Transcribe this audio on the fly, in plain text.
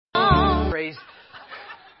phrase.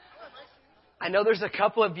 I know there's a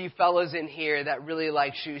couple of you fellas in here that really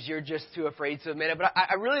like shoes. You're just too afraid to admit it. But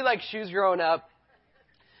I really liked shoes growing up.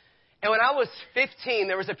 And when I was 15,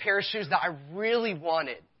 there was a pair of shoes that I really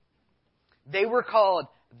wanted. They were called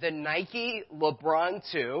the Nike LeBron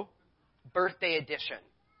 2 Birthday Edition.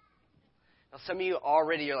 Now, some of you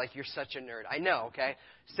already are like, you're such a nerd. I know, okay?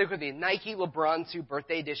 Stick with me. Nike LeBron 2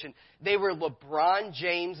 Birthday Edition. They were LeBron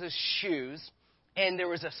James's shoes, and there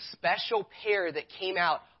was a special pair that came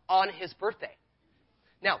out on his birthday.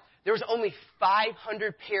 Now, there was only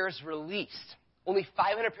 500 pairs released. Only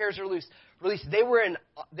 500 pairs released. They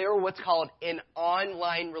were what's called an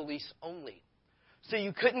online release only. So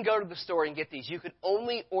you couldn't go to the store and get these. You could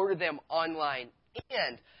only order them online.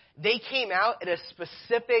 And they came out at a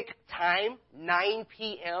specific time, 9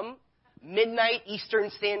 p.m., midnight Eastern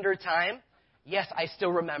Standard Time. Yes, I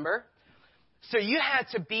still remember. So you had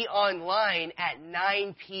to be online at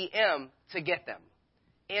 9 p.m. to get them.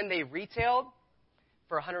 And they retailed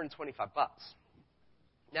for $125.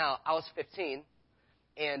 Now, I was 15,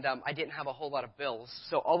 and I didn't have a whole lot of bills,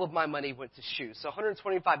 so all of my money went to shoes. So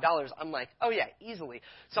 $125, I'm like, oh, yeah, easily.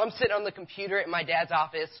 So I'm sitting on the computer in my dad's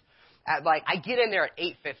office. I get in there at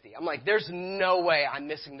 8:50. I'm like, there's no way I'm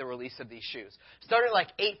missing the release of these shoes. Starting at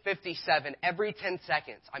like 8:57, every 10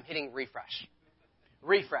 seconds, I'm hitting refresh.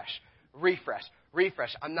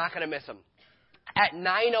 I'm not going to miss them. At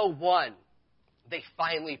 9:01, they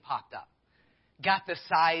finally popped up. Got the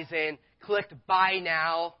size in, clicked buy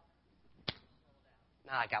now.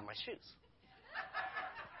 Now I got my shoes.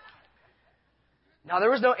 Now,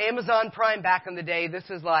 there was no Amazon Prime back in the day. This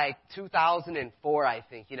is like 2004, I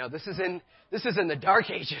think. This is in the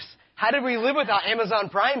dark ages. How did we live without Amazon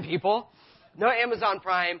Prime, people? No Amazon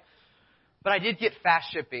Prime. But I did get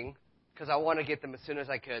fast shipping because I want to get them as soon as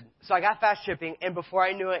I could. So I got fast shipping, and before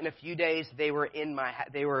I knew it, in a few days, they were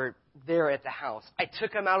there at the house. I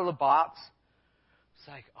took them out of the box. It's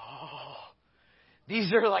like, oh,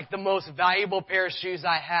 these are like the most valuable pair of shoes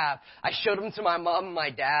I have. I showed them to my mom and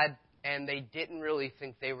my dad, and they didn't really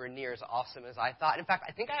think they were near as awesome as I thought. In fact,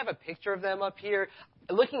 I think I have a picture of them up here.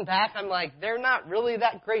 Looking back, I'm like, they're not really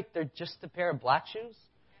that great. They're just a pair of black shoes.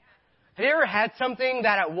 Have you ever had something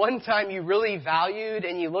that at one time you really valued,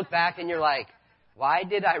 and you look back and you're like, why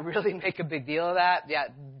did I really make a big deal of that? Yeah,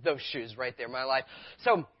 those shoes right there in my life.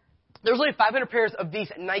 So there was only 500 pairs of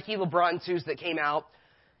these Nike LeBron 2s that came out.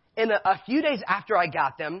 And a few days after I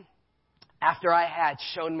got them, after I had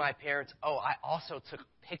shown my parents, I also took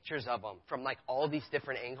pictures of them from like all these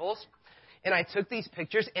different angles. And I took these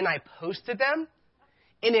pictures and I posted them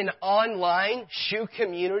in an online shoe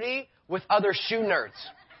community with other shoe nerds.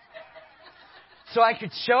 So I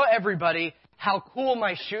could show everybody how cool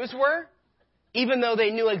my shoes were, even though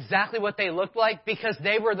they knew exactly what they looked like, because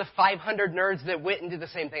they were the 500 nerds that went and did the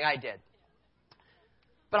same thing I did.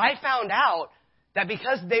 But I found out that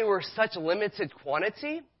because they were such limited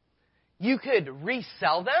quantity, you could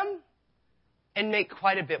resell them and make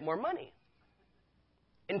quite a bit more money.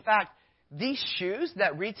 In fact, these shoes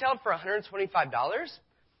that retailed for $125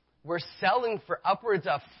 were selling for upwards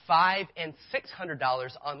of $500 and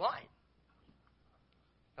 $600 online.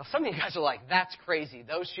 Now, some of you guys are like, that's crazy.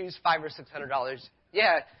 Those shoes, $500 or $600.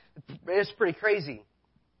 Yeah, it's pretty crazy.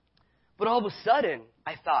 But all of a sudden,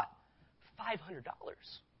 I thought, $500.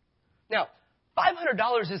 Now,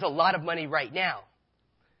 $500 is a lot of money right now.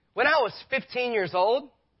 When I was 15 years old,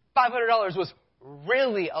 $500 was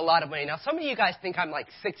really a lot of money. Now, some of you guys think I'm like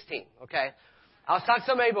 16, okay? I was talking to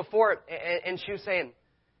somebody before, and she was saying,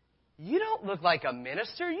 you don't look like a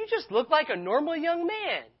minister. You just look like a normal young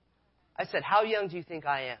man. I said, how young do you think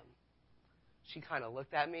I am? She kind of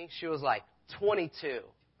looked at me. She was like, 22.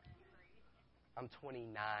 I'm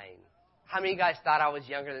 29. How many of you guys thought I was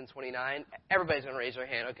younger than 29? Everybody's going to raise their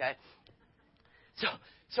hand, okay?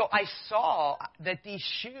 So I saw that these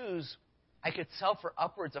shoes I could sell for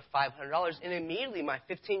upwards of $500, and immediately my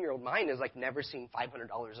 15-year-old mind is like, never seen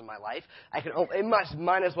 $500 in my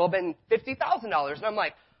might as well have been $50,000. And I'm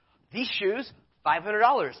like, these shoes,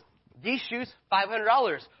 $500. These shoes,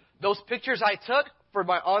 $500. Those pictures I took for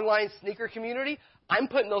my online sneaker community, I'm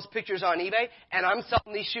putting those pictures on eBay, and I'm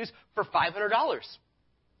selling these shoes for $500.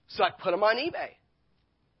 So I put them on eBay.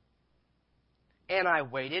 And I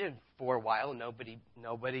waited, and for a while, nobody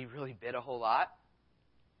really bid a whole lot.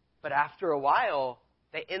 But after a while,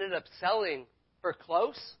 they ended up selling for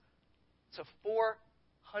close to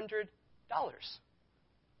 $400.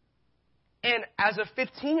 And as a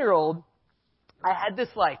 15-year-old, I had this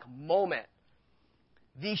moment.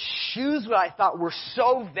 These shoes that I thought were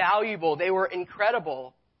so valuable, they were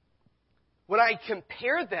incredible. When I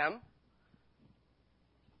compared them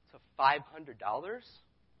to $500,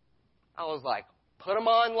 I was like, put them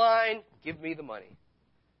online, give me the money.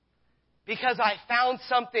 Because I found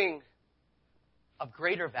something of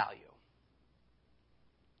greater value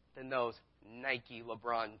than those Nike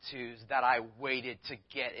LeBron 2s that I waited to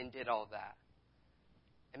get and did all that.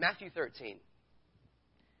 In Matthew 13,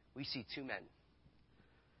 we see two men.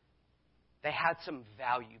 They had some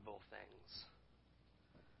valuable things,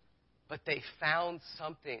 but they found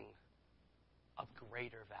something of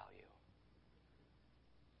greater value.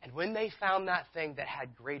 And when they found that thing that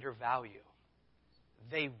had greater value,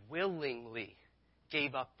 they willingly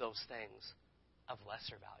gave up those things of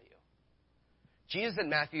lesser value. Jesus in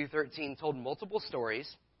Matthew 13 told multiple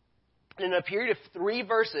stories. And in a period of 3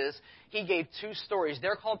 verses, he gave 2 stories.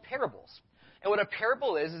 They're called parables. And what a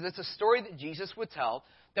parable is it's a story that Jesus would tell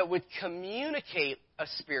that would communicate a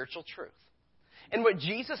spiritual truth. And what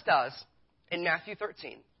Jesus does in Matthew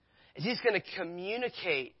 13 is he's going to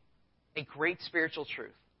communicate a great spiritual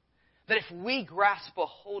truth that if we grasp a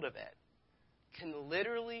hold of it, can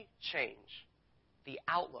literally change the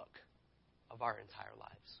outlook of our entire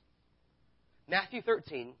lives. Matthew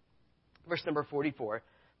 13, verse number 44,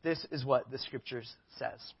 this is what the Scriptures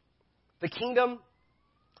says. The kingdom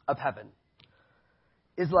of heaven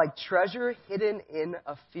is like treasure hidden in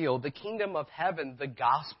a field. The kingdom of heaven, the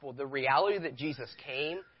gospel, the reality that Jesus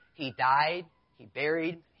came, he died, he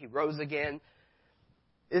buried, he rose again,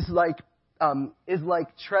 is like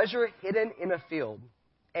treasure hidden in a field.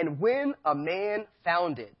 And when a man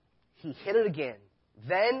found it, he hid it again.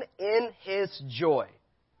 Then in his joy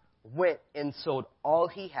went and sold all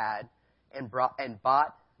he had and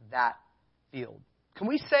bought that field. Can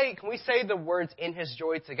we say the words in his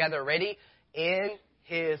joy together? Ready? In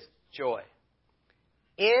his joy.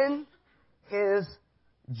 In his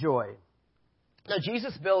joy. Now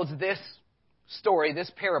Jesus builds this story,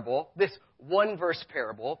 this parable, this 1-verse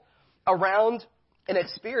parable around an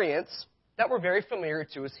experience that were very familiar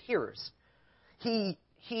to his hearers.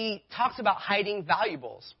 He talks about hiding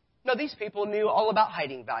valuables. Now, these people knew all about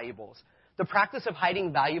hiding valuables. The practice of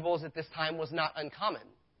hiding valuables at this time was not uncommon.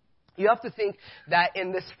 You have to think that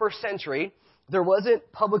in this first century, there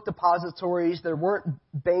wasn't public depositories, there weren't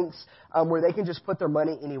banks where they can just put their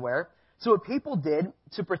money anywhere. So what people did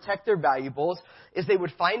to protect their valuables is they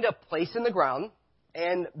would find a place in the ground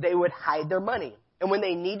and they would hide their money. And when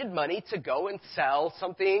they needed money to go and sell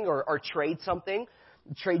something or trade something,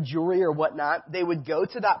 trade jewelry or whatnot, they would go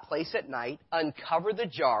to that place at night, uncover the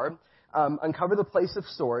jar, uncover the place of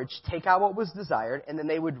storage, take out what was desired, and then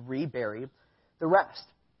they would rebury the rest.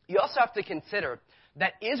 You also have to consider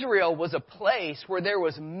that Israel was a place where there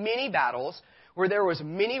was many battles, where there was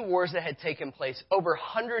many wars that had taken place over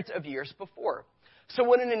hundreds of years before. So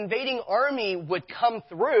when an invading army would come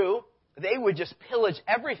through, they would just pillage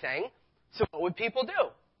everything. So what would people do?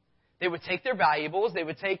 They would take their valuables. They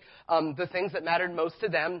would take the things that mattered most to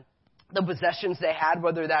them, the possessions they had,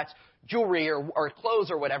 whether that's jewelry or clothes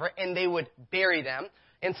or whatever, and they would bury them.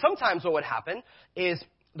 And sometimes what would happen is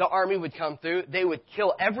the army would come through. They would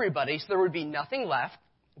kill everybody, so there would be nothing left,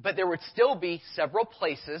 but there would still be several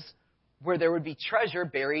places where there would be treasure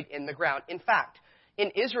buried in the ground. In fact,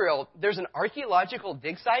 in Israel, there's an archaeological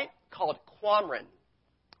dig site called Qumran.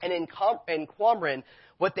 And in Qumran,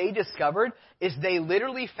 what they discovered is they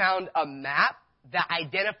literally found a map that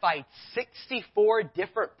identified 64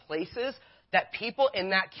 different places that people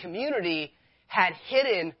in that community had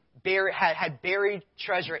buried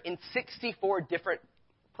treasure in 64 different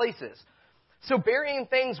places. So burying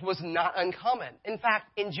things was not uncommon. In fact,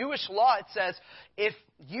 in Jewish law, it says if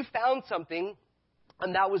you found something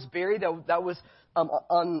and that was buried, that was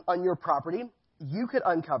on your property, you could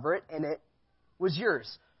uncover it and it was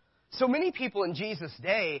yours. So many people in Jesus'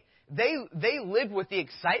 day, they lived with the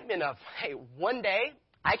excitement of, hey, one day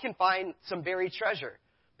I can find some buried treasure.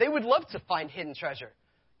 They would love to find hidden treasure.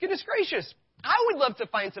 Goodness gracious, I would love to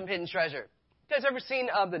find some hidden treasure. You guys ever seen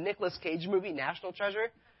the Nicolas Cage movie, National Treasure?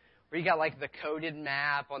 Where you got like the coded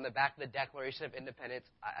map on the back of the Declaration of Independence.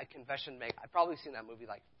 I've probably seen that movie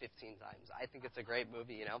like 15 times. I think it's a great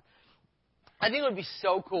movie, you know. I think it would be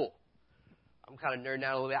so cool. I'm kind of nerding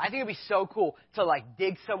out a little bit. I think it'd be so cool to like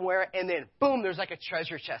dig somewhere and then boom, there's like a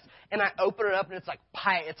treasure chest. And I open it up and it's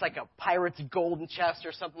like a pirate's golden chest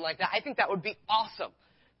or something like that. I think that would be awesome.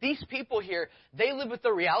 These people here, they live with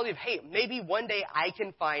the reality of, hey, maybe one day I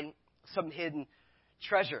can find some hidden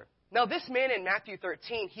treasure. Now, this man in Matthew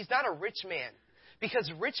 13, he's not a rich man because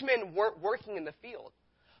rich men weren't working in the field.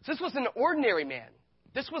 So this was an ordinary man.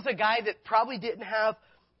 This was a guy that probably didn't have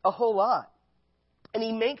a whole lot. And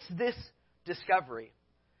he makes this discovery.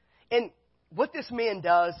 And what this man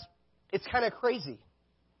does, it's kind of crazy.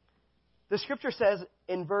 The scripture says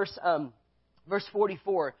in verse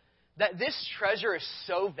 44 that this treasure is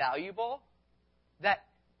so valuable that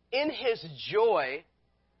in his joy,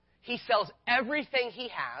 he sells everything he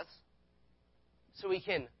has so he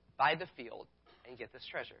can buy the field and get this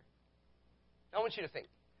treasure. Now, I want you to think,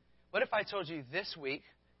 what if I told you this week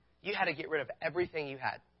you had to get rid of everything you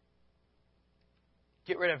had?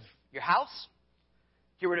 Get rid of your house,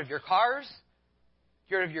 get rid of your cars,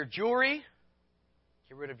 get rid of your jewelry,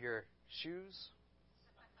 get rid of your shoes,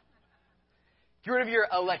 get rid of your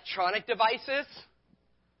electronic devices,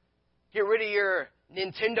 get rid of your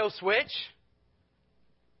Nintendo Switch.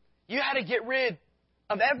 You had to get rid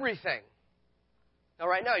of everything. Now,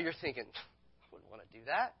 right now, you're thinking, I wouldn't want to do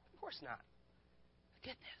that. Of course not.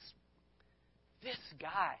 Get this. This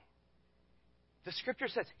guy, the scripture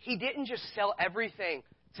says, he didn't just sell everything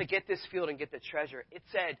to get this field and get the treasure. It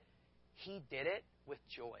said he did it with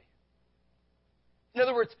joy. In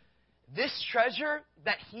other words, this treasure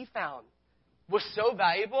that he found was so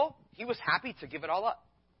valuable, he was happy to give it all up.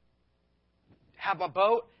 Have my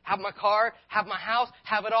boat, have my car, have my house,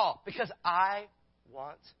 have it all. Because I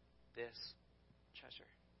want this treasure.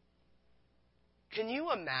 Can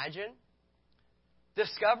you imagine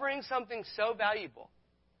discovering something so valuable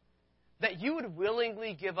that you would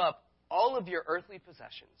willingly give up all of your earthly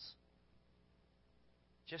possessions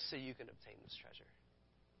just so you can obtain this treasure?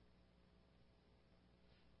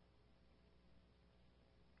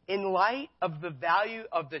 In light of the value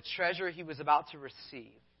of the treasure he was about to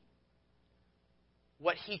receive,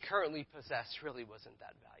 what he currently possessed really wasn't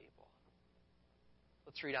that valuable.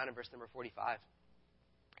 Let's read on in verse number 45.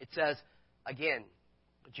 It says, again,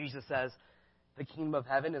 Jesus says, the kingdom of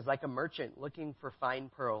heaven is like a merchant looking for fine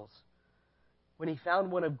pearls. When he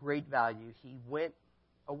found one of great value, he went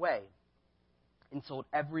away and sold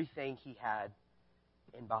everything he had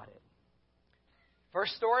and bought it.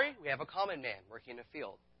 First story, we have a common man working in a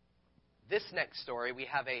field. This next story, we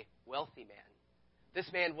have a wealthy man.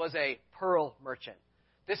 This man was a pearl merchant.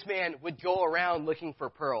 This man would go around looking for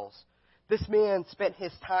pearls. This man spent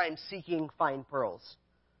his time seeking fine pearls.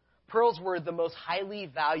 Pearls were the most highly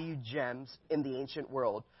valued gems in the ancient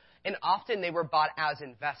world, and often they were bought as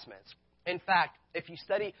investments. In fact, if you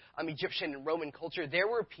study Egyptian and Roman culture, there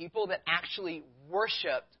were people that actually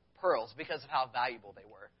worshipped pearls because of how valuable they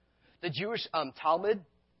were. The Jewish Talmud,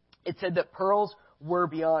 it said that pearls were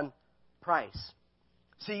beyond price.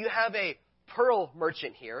 So you have a pearl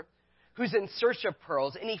merchant here who's in search of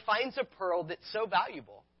pearls, and he finds a pearl that's so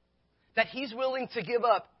valuable that he's willing to give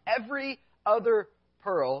up every other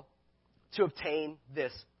pearl to obtain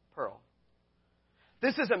this pearl.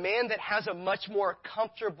 This is a man that has a much more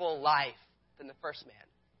comfortable life than the first man.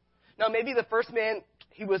 Now, maybe the first man,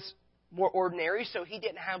 he was more ordinary, so he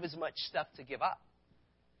didn't have as much stuff to give up.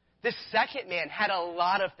 This second man had a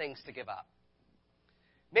lot of things to give up.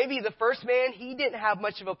 Maybe the first man, he didn't have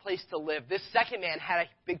much of a place to live. This second man had a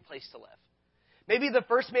big place to live. Maybe the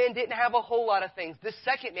first man didn't have a whole lot of things. This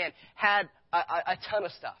second man had a ton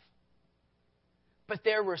of stuff. But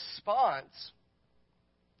their response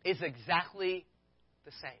is exactly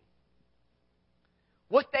the same.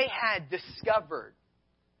 What they had discovered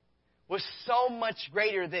was so much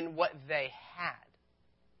greater than what they had.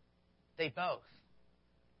 They both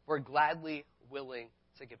were gladly willing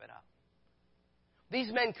to give it up.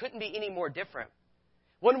 These men couldn't be any more different.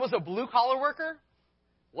 One was a blue-collar worker.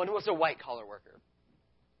 One was a white-collar worker.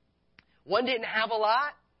 One didn't have a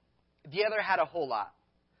lot. The other had a whole lot.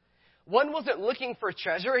 One wasn't looking for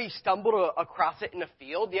treasure. He stumbled across it in a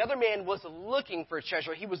field. The other man was looking for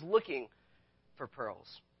treasure. He was looking for pearls.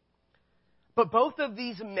 But both of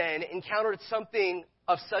these men encountered something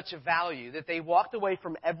of such value that they walked away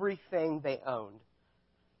from everything they owned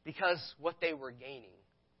because what they were gaining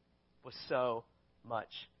was so much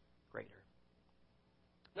greater.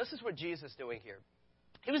 This is what Jesus is doing here.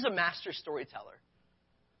 He was a master storyteller.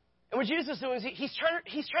 And what Jesus is doing is he's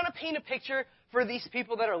trying to paint a picture for these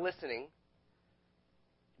people that are listening.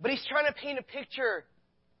 But he's trying to paint a picture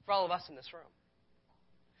for all of us in this room.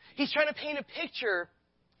 He's trying to paint a picture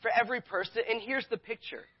for every person. And here's the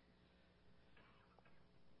picture.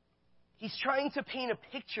 He's trying to paint a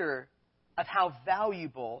picture of how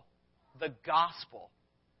valuable the gospel,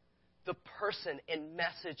 the person and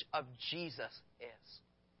message of Jesus is.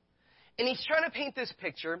 And he's trying to paint this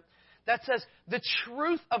picture that says the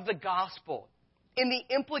truth of the gospel and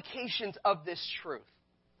the implications of this truth.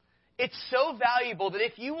 It's so valuable that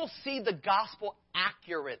if you will see the gospel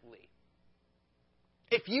accurately,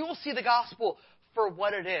 if you will see the gospel for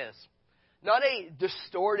what it is, not a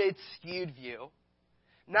distorted, skewed view,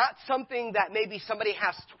 not something that maybe somebody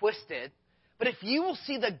has twisted, but if you will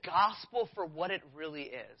see the gospel for what it really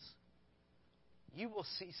is, you will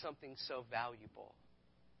see something so valuable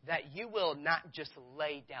that you will not just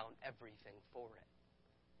lay down everything for it,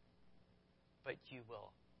 but you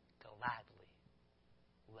will gladly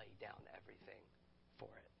lay down everything for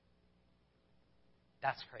it.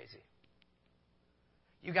 That's crazy.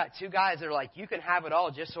 You got two guys that are like, you can have it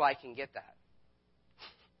all just so I can get that.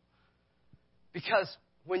 Because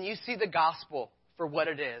when you see the gospel for what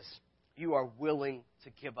it is, you are willing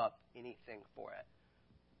to give up anything for it.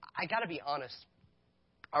 I got to be honest.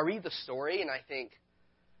 I read the story and I think,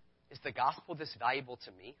 is the gospel this valuable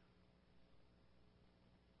to me?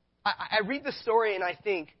 I read the story and I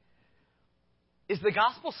think, is the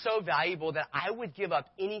gospel so valuable that I would give up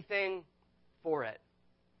anything for it?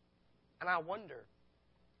 And I wonder,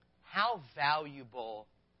 how valuable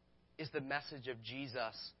is the message of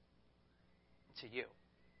Jesus to you?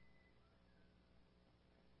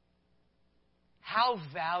 How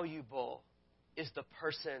valuable is the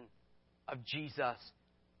person of Jesus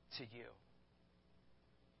to you?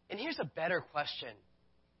 And here's a better question.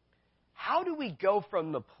 How do we go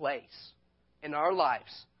from the place in our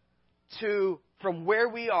lives from where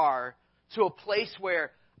we are to a place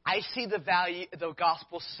where I see the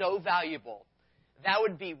gospel so valuable that I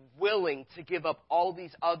would be willing to give up all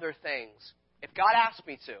these other things if God asked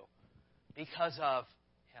me to because of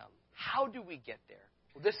Him? How do we get there?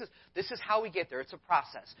 Well, this is how we get there. It's a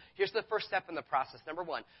process. Here's the first step in the process. Number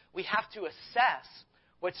one, we have to assess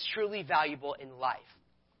what's truly valuable in life.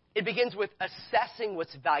 It begins with assessing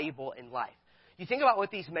what's valuable in life. You think about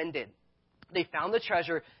what these men did. They found the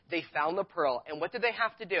treasure, they found the pearl, and what did they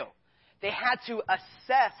have to do? They had to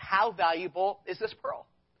assess how valuable is this pearl?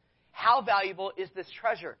 How valuable is this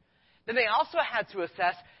treasure? Then they also had to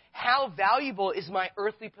assess how valuable is my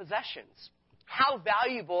earthly possessions? How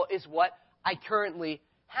valuable is what I currently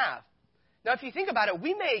have? Now, if you think about it,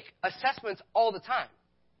 we make assessments all the time.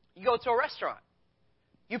 You go to a restaurant.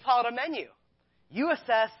 You pull out a menu. You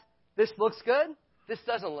assess, this looks good, this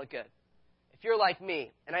doesn't look good. If you're like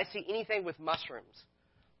me and I see anything with mushrooms,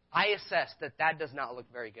 I assess that does not look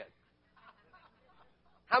very good.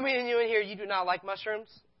 How many of you in here, you do not like mushrooms?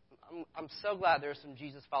 I'm so glad there's some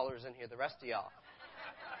Jesus followers in here, the rest of y'all.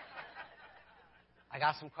 I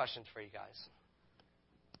got some questions for you guys.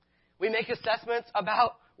 We make assessments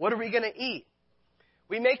about what are we going to eat.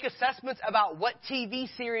 We make assessments about what TV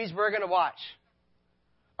series we're going to watch.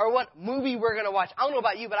 Or what movie we're going to watch. I don't know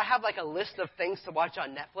about you, but I have like a list of things to watch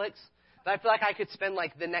on Netflix. But I feel like I could spend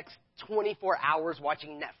like the next 24 hours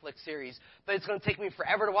watching Netflix series. But it's going to take me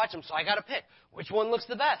forever to watch them, so I got to pick. Which one looks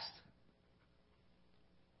the best?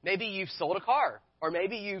 Maybe you've sold a car. Or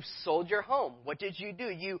maybe you've sold your home. What did you do?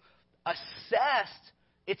 You assessed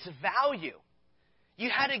its value. You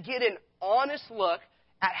had to get an honest look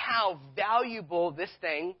at how valuable this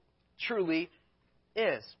thing truly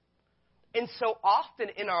is. And so often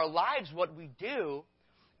in our lives, what we do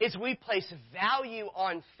is we place value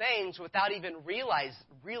on things without even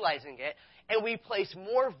realizing it, and we place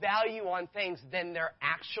more value on things than they're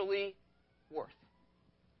actually worth.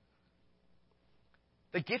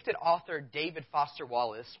 The gifted author David Foster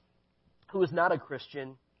Wallace, who is not a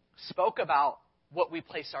Christian, spoke about what we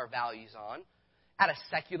place our values on at a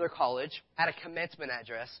secular college, at a commencement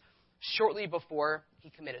address, shortly before he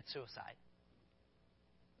committed suicide.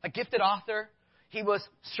 A gifted author, he was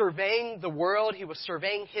surveying the world, he was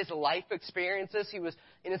surveying his life experiences, he was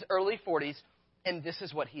in his early 40s, and this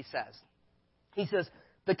is what he says. He says,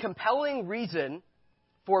 the compelling reason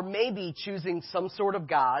for maybe choosing some sort of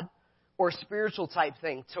God or spiritual type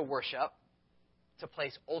thing to worship, to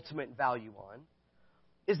place ultimate value on,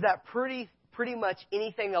 is that pretty much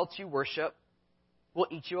anything else you worship will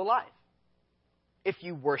eat you alive. If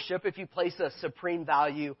you place a supreme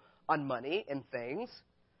value on money and things,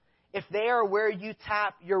 if they are where you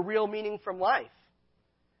tap your real meaning from life,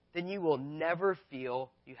 then you will never feel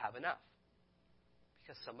you have enough.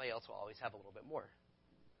 Because somebody else will always have a little bit more.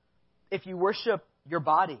 If you worship your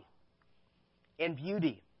body and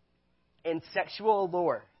beauty and sexual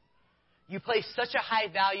allure, you place such a high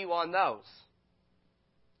value on those,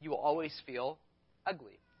 you will always feel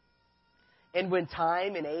ugly. And when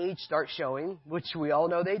time and age start showing, which we all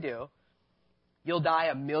know they do, you'll die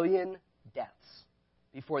 1,000,000 deaths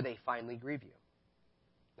before they finally grieve you.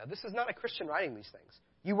 Now, this is not a Christian writing these things.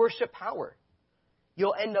 You worship power.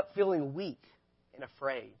 You'll end up feeling weak and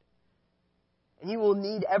afraid. And you will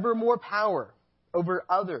need ever more power over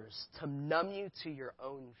others to numb you to your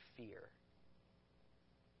own fear.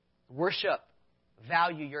 Worship,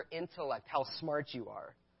 value your intellect, how smart you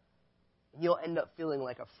are. And you'll end up feeling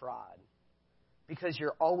like a fraud. Because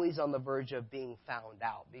you're always on the verge of being found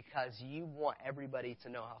out. Because you want everybody to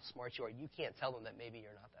know how smart you are. You can't tell them that maybe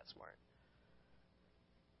you're not that smart.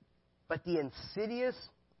 But the insidious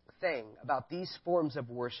thing about these forms of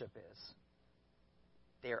worship is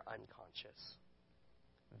they're unconscious.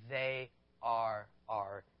 They are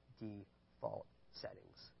our default settings.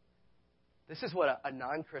 This is what a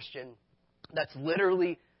non-Christian that's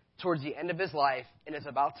literally towards the end of his life and is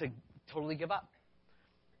about to totally give up.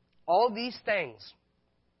 All these things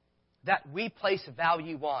that we place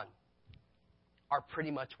value on are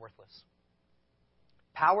pretty much worthless.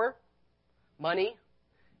 Power, money,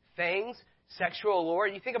 things, sexual allure.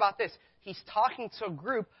 You think about this. He's talking to a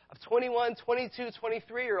group of 21, 22,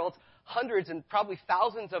 23-year-olds, hundreds and probably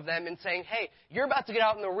thousands of them, and saying, hey, you're about to get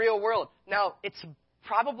out in the real world. Now, it's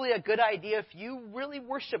probably a good idea if you really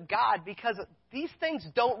worship God, because these things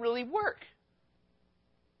don't really work.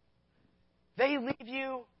 They leave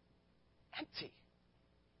you empty.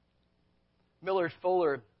 Millard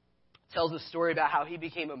Fuller tells a story about how he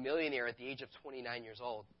became a millionaire at the age of 29 years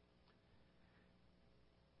old.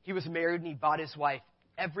 He was married and he bought his wife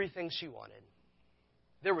everything she wanted.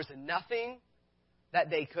 There was nothing that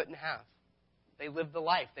they couldn't have. They lived the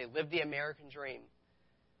life. They lived the American dream.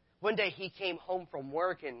 One day he came home from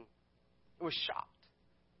work and was shocked.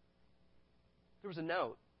 There was a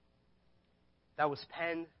note that was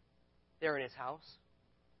penned there in his house.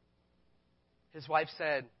 His wife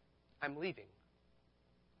said, I'm leaving.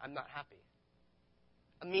 I'm not happy.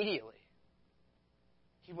 Immediately,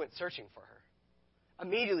 he went searching for her.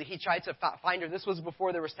 Immediately, he tried to find her. This was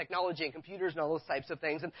before there was technology and computers and all those types of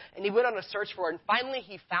things. And he went on a search for her. And finally,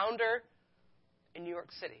 he found her in New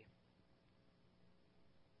York City.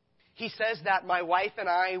 He says that my wife and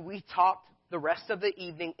I, we talked the rest of the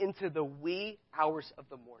evening into the wee hours of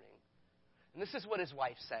the morning. And this is what his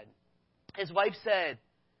wife said. His wife said,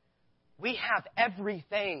 we have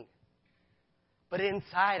everything, but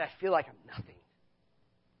inside I feel like I'm nothing.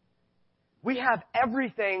 We have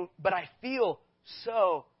everything, but I feel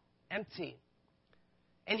so empty.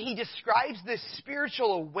 And he describes this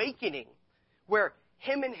spiritual awakening where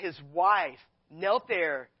him and his wife knelt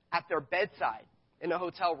there at their bedside in a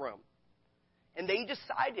hotel room. And they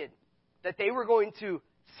decided that they were going to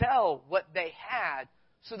sell what they had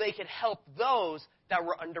so they could help those that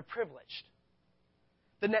were underprivileged.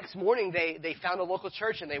 The next morning, they found a local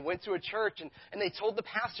church, and they went to a church, and they told the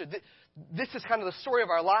pastor, this is kind of the story of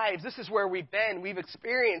our lives. This is where we've been. We've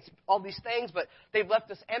experienced all these things, but they've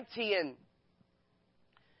left us empty.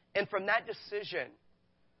 And from that decision,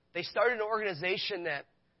 they started an organization that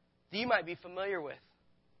you might be familiar with.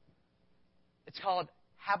 It's called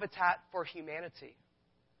Habitat for Humanity.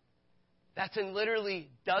 That's in literally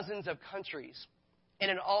dozens of countries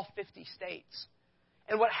and in all 50 states.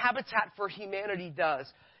 And what Habitat for Humanity does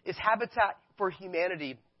is Habitat for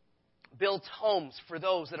Humanity builds homes for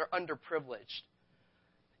those that are underprivileged.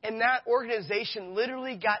 And that organization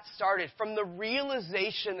literally got started from the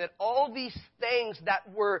realization that all these things that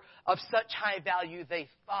were of such high value they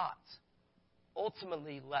thought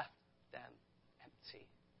ultimately left them empty.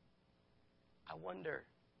 I wonder,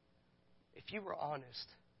 if you were honest,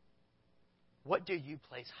 what do you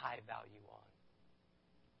place high value on?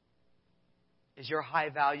 Is your high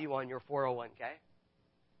value on your 401k?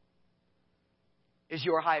 Is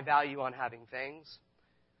your high value on having things?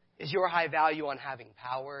 Is your high value on having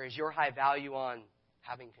power? Is your high value on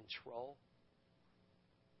having control?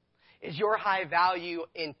 Is your high value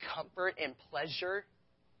in comfort and pleasure?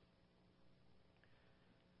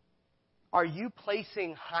 Are you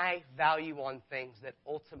placing high value on things that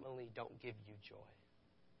ultimately don't give you joy?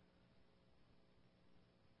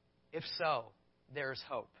 If so, there's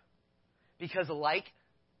hope. Because like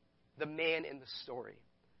the man in the story,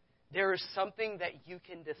 there is something that you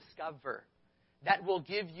can discover that will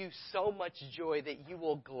give you so much joy that you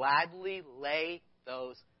will gladly lay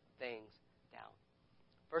those things down.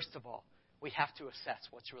 First of all, we have to assess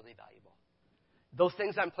what's really valuable. Those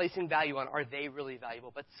things I'm placing value on, are they really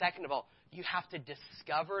valuable? But second of all, you have to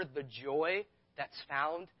discover the joy that's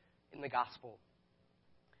found in the gospel.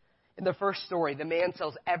 In the first story, the man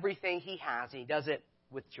sells everything he has, and he does it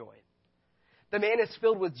with joy. The man is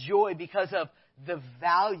filled with joy because of the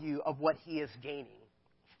value of what he is gaining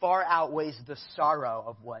far outweighs the sorrow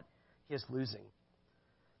of what he is losing.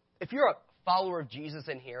 If you're a follower of Jesus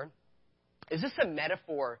in here, is this a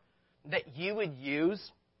metaphor that you would use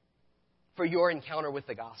for your encounter with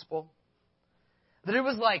the gospel? That it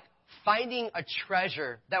was like finding a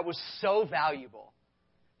treasure that was so valuable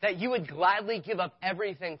that you would gladly give up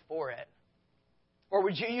everything for it? Or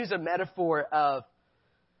would you use a metaphor of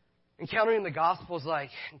encountering the gospel is like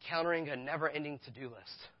encountering a never-ending to-do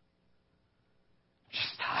list? I'm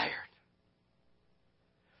just tired.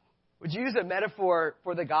 Would you use a metaphor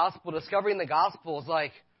for the gospel? Discovering the gospel is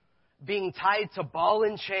like being tied to ball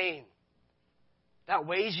and chain. that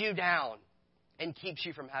weighs you down and keeps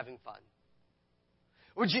you from having fun?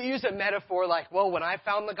 Would you use a metaphor like, well, when I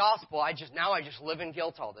found the gospel, I just live in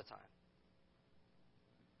guilt all the time?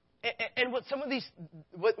 And what some of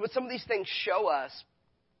these things show us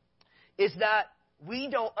is that we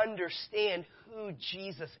don't understand who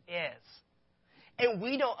Jesus is. And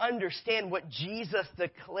we don't understand what Jesus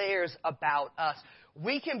declares about us.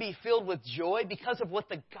 We can be filled with joy because of what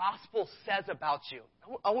the gospel says about you.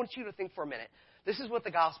 I want you to think for a minute. This is what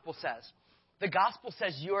the gospel says. The gospel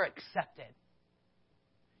says you are accepted.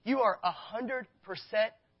 You are 100%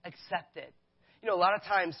 accepted. You know, a lot of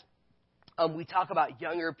times we talk about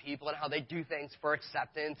younger people and how they do things for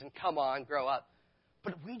acceptance and come on, grow up.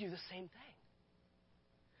 But we do the same thing.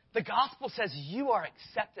 The gospel says you are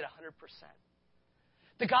accepted 100%.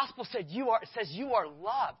 The gospel says you are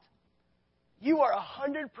loved. You are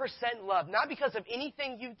 100% loved, not because of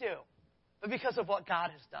anything you do, but because of what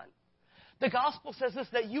God has done. The gospel says this,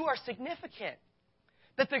 that you are significant.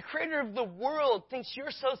 That the creator of the world thinks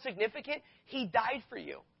you're so significant, he died for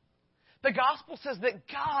you. The gospel says that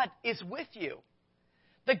God is with you.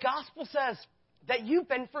 The gospel says that you've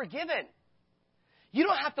been forgiven. You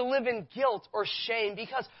don't have to live in guilt or shame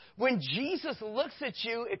because when Jesus looks at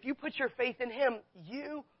you, if you put your faith in him,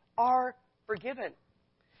 you are forgiven.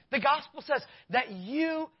 The gospel says that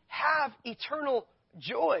you have eternal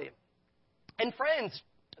joy. And friends,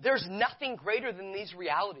 there's nothing greater than these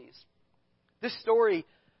realities. This story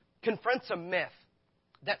confronts a myth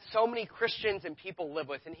that so many Christians and people live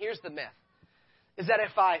with. And here's the myth, is that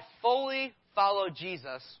if I fully follow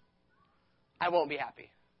Jesus, I won't be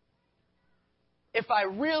happy. If I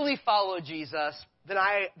really follow Jesus, then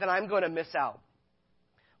I'm going to miss out.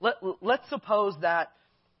 Let's suppose that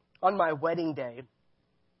on my wedding day,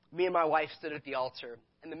 me and my wife stood at the altar,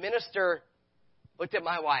 and the minister looked at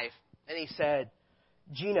my wife, and he said,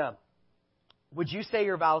 Gina, would you say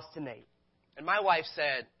your vows to Nate? And my wife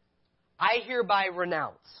said, I hereby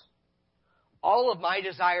renounce all of my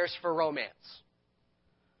desires for romance,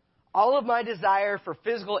 all of my desire for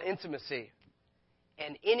physical intimacy,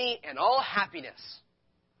 and any and all happiness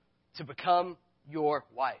to become your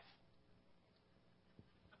wife.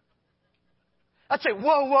 I'd say,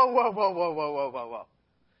 whoa.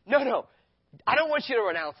 No. I don't want you to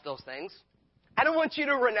renounce those things. I don't want you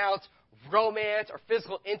to renounce romance or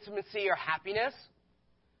physical intimacy or happiness.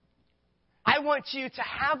 I want you to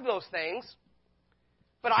have those things,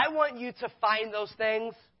 but I want you to find those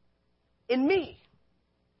things in me.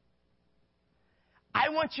 I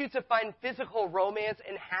want you to find physical romance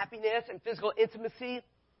and happiness and physical intimacy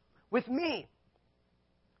with me.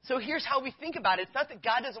 So here's how we think about it. It's not that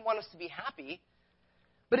God doesn't want us to be happy,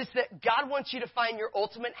 but it's that God wants you to find your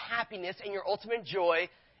ultimate happiness and your ultimate joy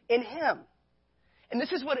in him. And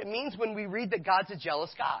this is what it means when we read that God's a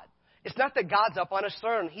jealous God. It's not that God's up on his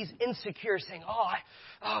throne. He's insecure saying,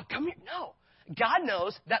 come here. No. God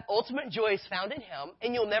knows that ultimate joy is found in him,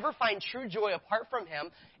 and you'll never find true joy apart from him.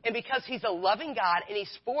 And because he's a loving God and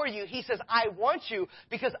he's for you, he says, I want you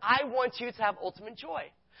because I want you to have ultimate joy.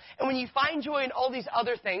 And when you find joy in all these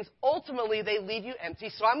other things, ultimately they leave you empty.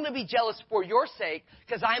 So I'm going to be jealous for your sake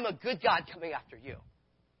because I'm a good God coming after you.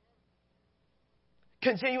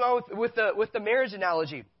 Continue on with the marriage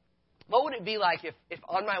analogy. What would it be like if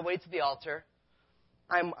on my way to the altar,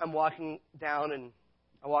 I'm walking down and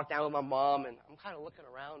I walk down with my mom and I'm kind of looking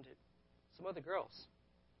around at some other girls,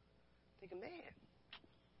 thinking, man,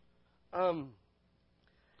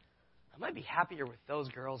 I might be happier with those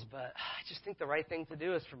girls, but I just think the right thing to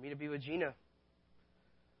do is for me to be with Gina.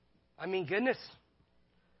 I mean, goodness,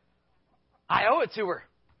 I owe it to her.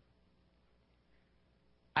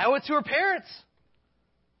 I owe it to her parents.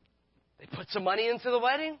 They put some money into the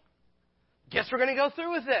wedding. Guess we're going to go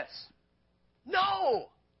through with this. No.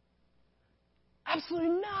 Absolutely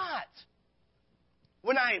not.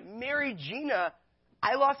 When I married Gina,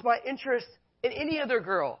 I lost my interest in any other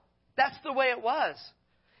girl. That's the way it was.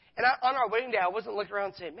 And on our wedding day, I wasn't looking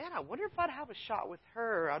around saying, man, I wonder if I'd have a shot with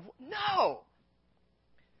her. No.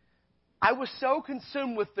 I was so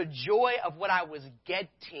consumed with the joy of what I was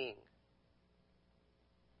getting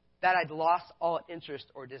that I'd lost all interest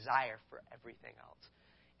or desire for everything else.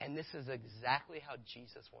 And this is exactly how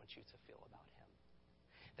Jesus wants you to feel about him.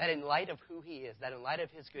 That in light of who he is, that in light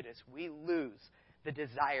of his goodness, we lose the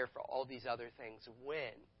desire for all these other things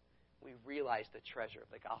when we realize the treasure of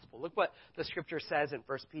the gospel. Look what the scripture says in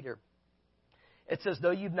 1 Peter. It says,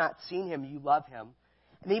 though you've not seen him, you love him.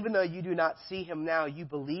 And even though you do not see him now, you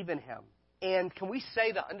believe in him. And can we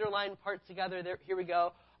say the underlined part together? There, here we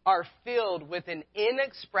go. Are filled with an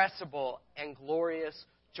inexpressible and glorious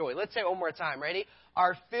joy. Let's say it one more time. Ready?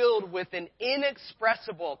 Are filled with an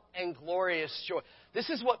inexpressible and glorious joy. This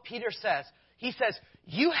is what Peter says. He says,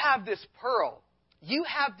 you have this pearl. You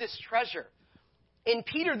have this treasure. In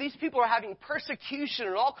Peter, these people are having persecution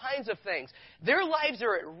and all kinds of things. Their lives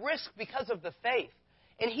are at risk because of the faith.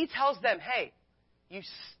 And he tells them, hey, you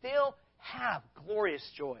still have glorious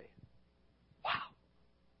joy. Wow.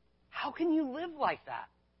 How can you live like that?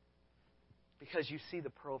 Because you see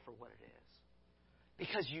the pearl for what it is.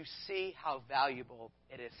 Because you see how valuable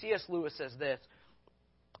it is. C.S. Lewis says this,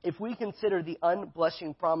 if we consider the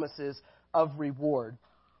unblushing promises of reward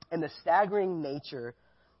and the staggering nature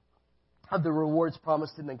of the rewards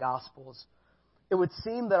promised in the Gospels, it would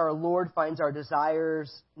seem that our Lord finds our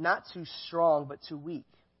desires not too strong, but too weak.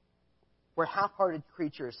 We're half-hearted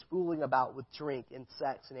creatures fooling about with drink and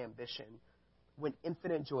sex and ambition when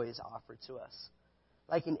infinite joy is offered to us.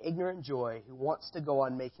 Like an ignorant joy who wants to go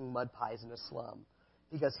on making mud pies in a slum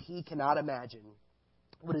because he cannot imagine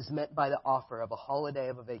what is meant by the offer of a holiday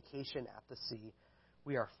of a vacation at the sea,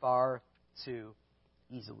 we are far too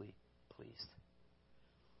easily pleased.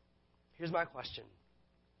 Here's my question.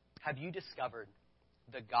 Have you discovered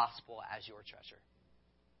the gospel as your treasure?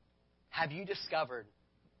 Have you discovered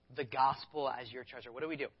the gospel as your treasure? What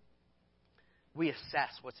do? We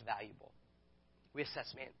assess what's valuable. We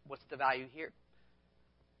assess, man, what's the value here?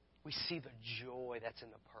 We see the joy that's in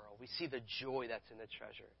the pearl. We see the joy that's in the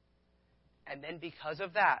treasure. And then because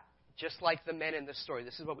of that, just like the men in this story,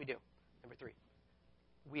 this is what we do. Number 3,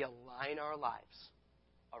 we align our lives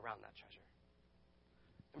around that treasure.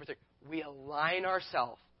 Number 3, we align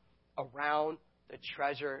ourselves around the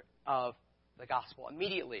treasure of the gospel.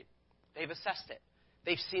 Immediately, they've assessed it.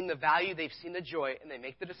 They've seen the value, they've seen the joy, and they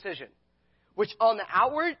make the decision. Which on the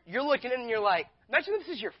outward, you're looking at it and you're like, imagine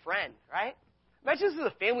this is your friend, right? Imagine this is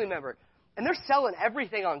a family member, and they're selling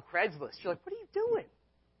everything on Craigslist. You're like, what are you doing?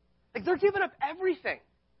 Like, they're giving up everything.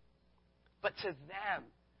 But to them,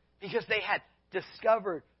 because they had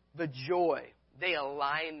discovered the joy, they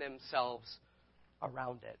aligned themselves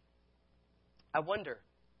around it. I wonder,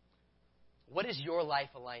 what is your life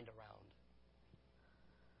aligned around?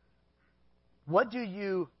 What do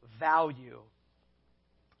you value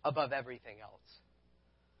above everything else?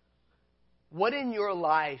 What in your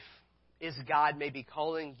life is God maybe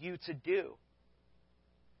calling you to do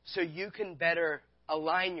so you can better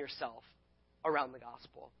align yourself around the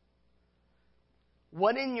gospel?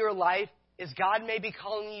 What in your life is God maybe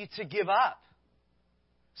calling you to give up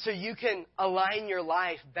so you can align your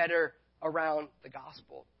life better around the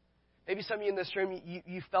gospel? Maybe some of you in this room,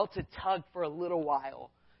 you felt a tug for a little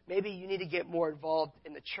while. Maybe you need to get more involved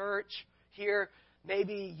in the church here.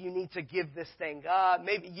 Maybe you need to give this thing up.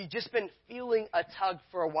 Maybe you've just been feeling a tug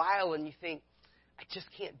for a while and you think, I just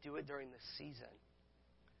can't do it during this season.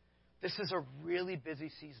 This is a really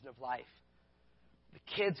busy season of life. The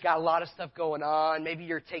kids got a lot of stuff going on. Maybe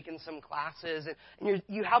you're taking some classes and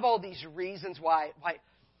you have all these reasons why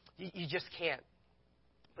you just can't.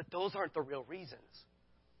 But those aren't the real reasons.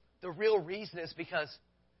 The real reason is because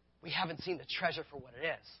we haven't seen the treasure for what it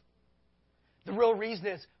is. The real reason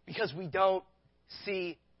is because we don't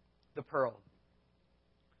see the pearl.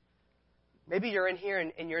 Maybe you're in here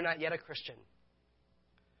and you're not yet a Christian.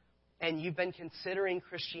 And you've been considering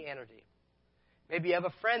Christianity. Maybe you have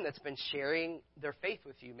a friend that's been sharing their faith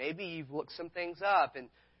with you. Maybe you've looked some things up and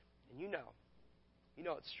you know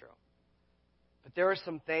it's true. But there are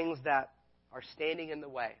some things that are standing in the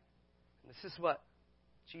way. And this is what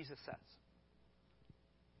Jesus says.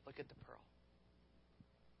 Look at the pearl.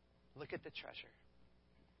 Look at the treasure.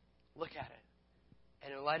 Look at it.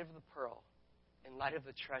 And in light of the pearl, in light of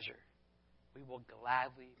the treasure, we will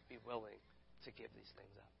gladly be willing to give these things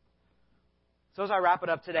up. So as I wrap it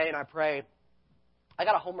up today and I pray, I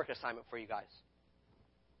got a homework assignment for you guys.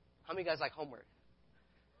 How many of you guys like homework?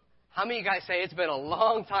 How many of you guys say it's been a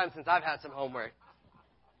long time since I've had some homework?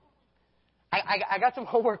 I got some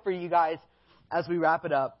homework for you guys as we wrap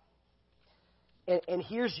it up. And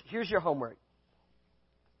here's your homework.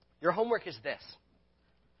 Your homework is this.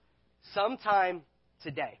 Sometime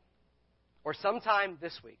today, or sometime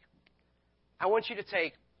this week, I want you to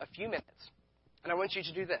take a few minutes, and I want you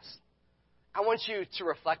to do this. I want you to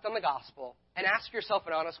reflect on the gospel and ask yourself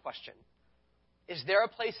an honest question. Is there a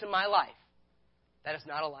place in my life that is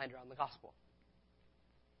not aligned around the gospel?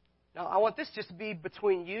 Now, I want this just to be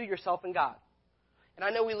between you, yourself, and God. And I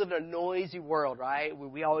know we live in a noisy world, right?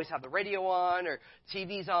 We always have the radio on, or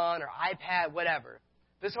TV's on, or iPad, whatever.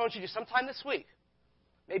 This is what I want you to do sometime this week.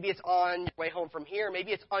 Maybe it's on your way home from here.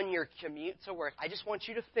 Maybe it's on your commute to work. I just want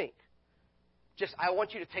you to think. I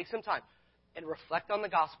want you to take some time and reflect on the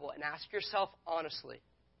gospel and ask yourself honestly,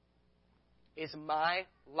 is my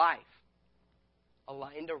life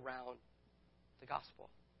aligned around the gospel?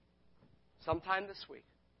 sometime this week,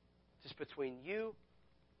 just between you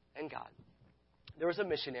and God. There was a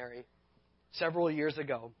missionary several years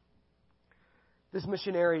ago. This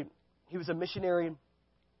missionary, he was a missionary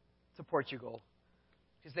to Portugal.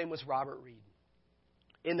 His name was Robert Reed.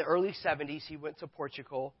 In the early 70s, he went to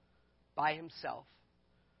Portugal by himself.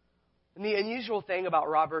 And the unusual thing about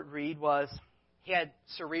Robert Reed was he had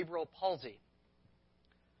cerebral palsy.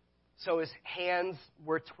 So his hands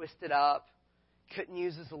were twisted up, couldn't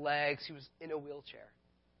use his legs, he was in a wheelchair.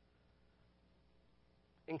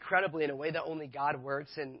 Incredibly, in a way that only God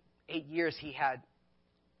works, in 8 years he had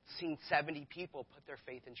seen 70 people put their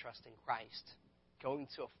faith and trust in Christ, going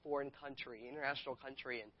to a foreign country, international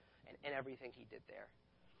country, and everything he did there.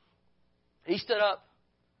 He stood up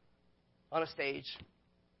on a stage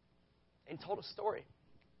and told a story.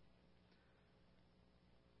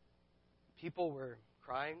 People were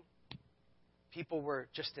crying. People were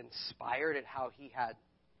just inspired at how he had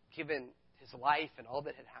given his life and all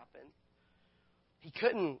that had happened. He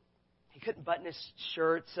couldn't button his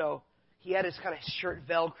shirt, so he had his kind of shirt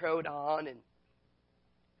velcroed on. And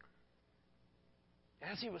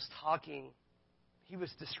as he was talking, he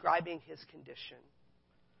was describing his condition.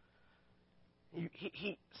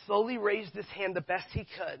 He slowly raised his hand the best he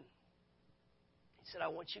could. He said, I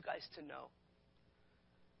want you guys to know,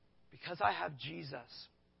 because I have Jesus,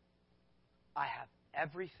 I have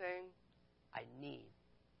everything I need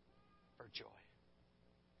for joy.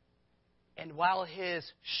 And while his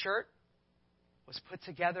shirt was put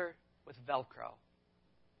together with Velcro,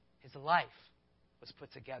 his life was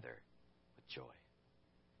put together with joy.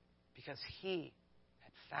 Because he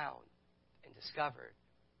had found and discovered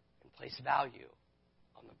and placed value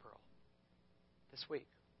on the pearl. This week,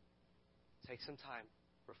 take some time,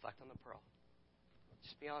 reflect on the pearl.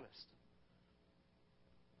 Just be honest.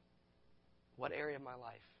 What area of my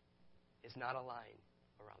life is not aligned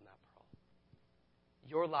around that pearl?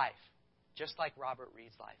 Your life, just like Robert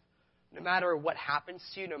Reed's life, no matter what happens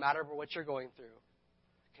to you, no matter what you're going through,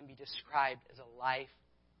 can be described as a life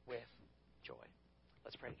with joy.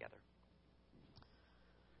 Let's pray together.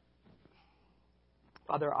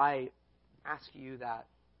 Father, I ask you that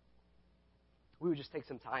we would just take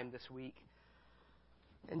some time this week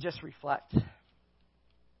and just reflect.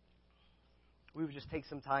 We would just take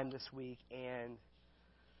some time this week and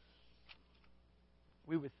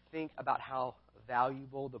we would think about how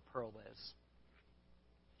valuable the pearl is.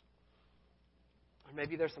 Or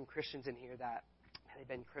maybe there's some Christians in here that they've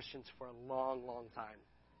been Christians for a long, long time,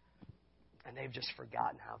 and they've just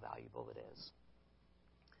forgotten how valuable it is.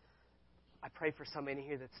 I pray for somebody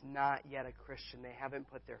here that's not yet a Christian. They haven't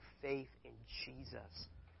put their faith in Jesus.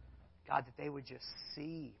 God, that they would just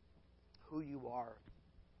see who you are.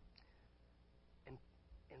 And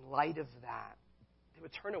in light of that, they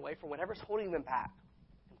would turn away from whatever's holding them back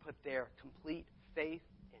and put their complete faith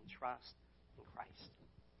and trust in Christ.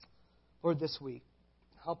 Lord, this week,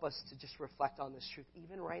 help us to just reflect on this truth.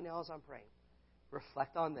 Even right now as I'm praying,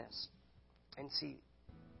 reflect on this and see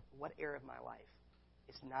what area of my life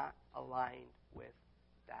is not aligned with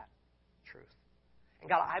that truth. And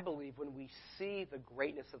God, I believe when we see the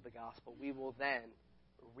greatness of the gospel, we will then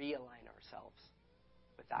realign ourselves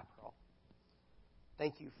with that pearl.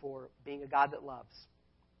 Thank you for being a God that loves,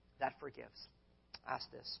 that forgives. I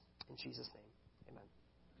ask this in Jesus' name.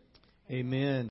 Amen. Amen.